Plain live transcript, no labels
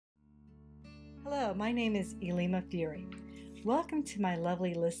Hello, my name is Elima Fury. Welcome to my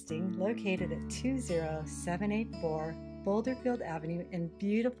lovely listing located at 20784 Boulderfield Avenue in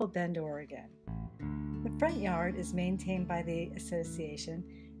beautiful Bend, Oregon. The front yard is maintained by the association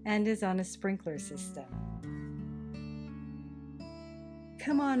and is on a sprinkler system.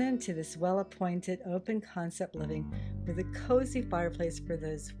 Come on into this well-appointed open concept living with a cozy fireplace for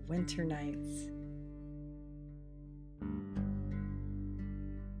those winter nights.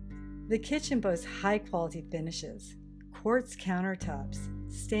 The kitchen boasts high-quality finishes, quartz countertops,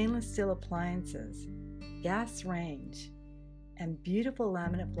 stainless steel appliances, gas range, and beautiful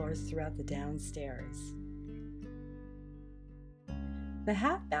laminate floors throughout the downstairs. The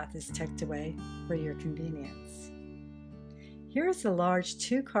half bath is tucked away for your convenience. Here is a large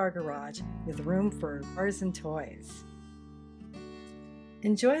two-car garage with room for cars and toys.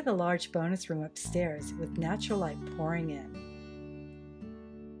 Enjoy the large bonus room upstairs with natural light pouring in.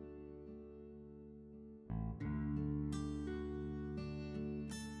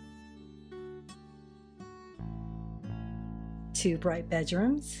 Two bright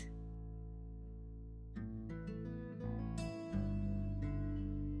bedrooms,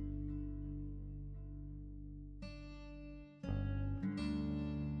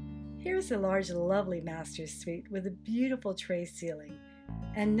 here's a large, lovely master suite with a beautiful tray ceiling,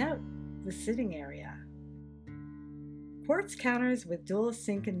 and note the sitting area. Quartz counters with dual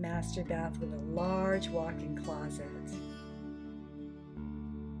sink and master bath with a large walk-in closet.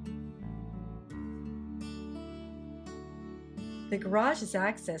 The garage is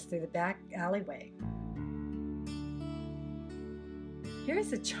accessed through the back alleyway.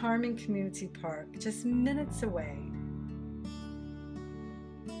 Here's a charming community park just minutes away.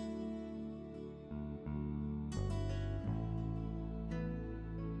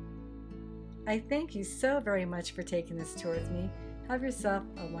 I thank you so very much for taking this tour with me. Have yourself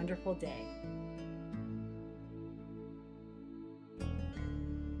a wonderful day.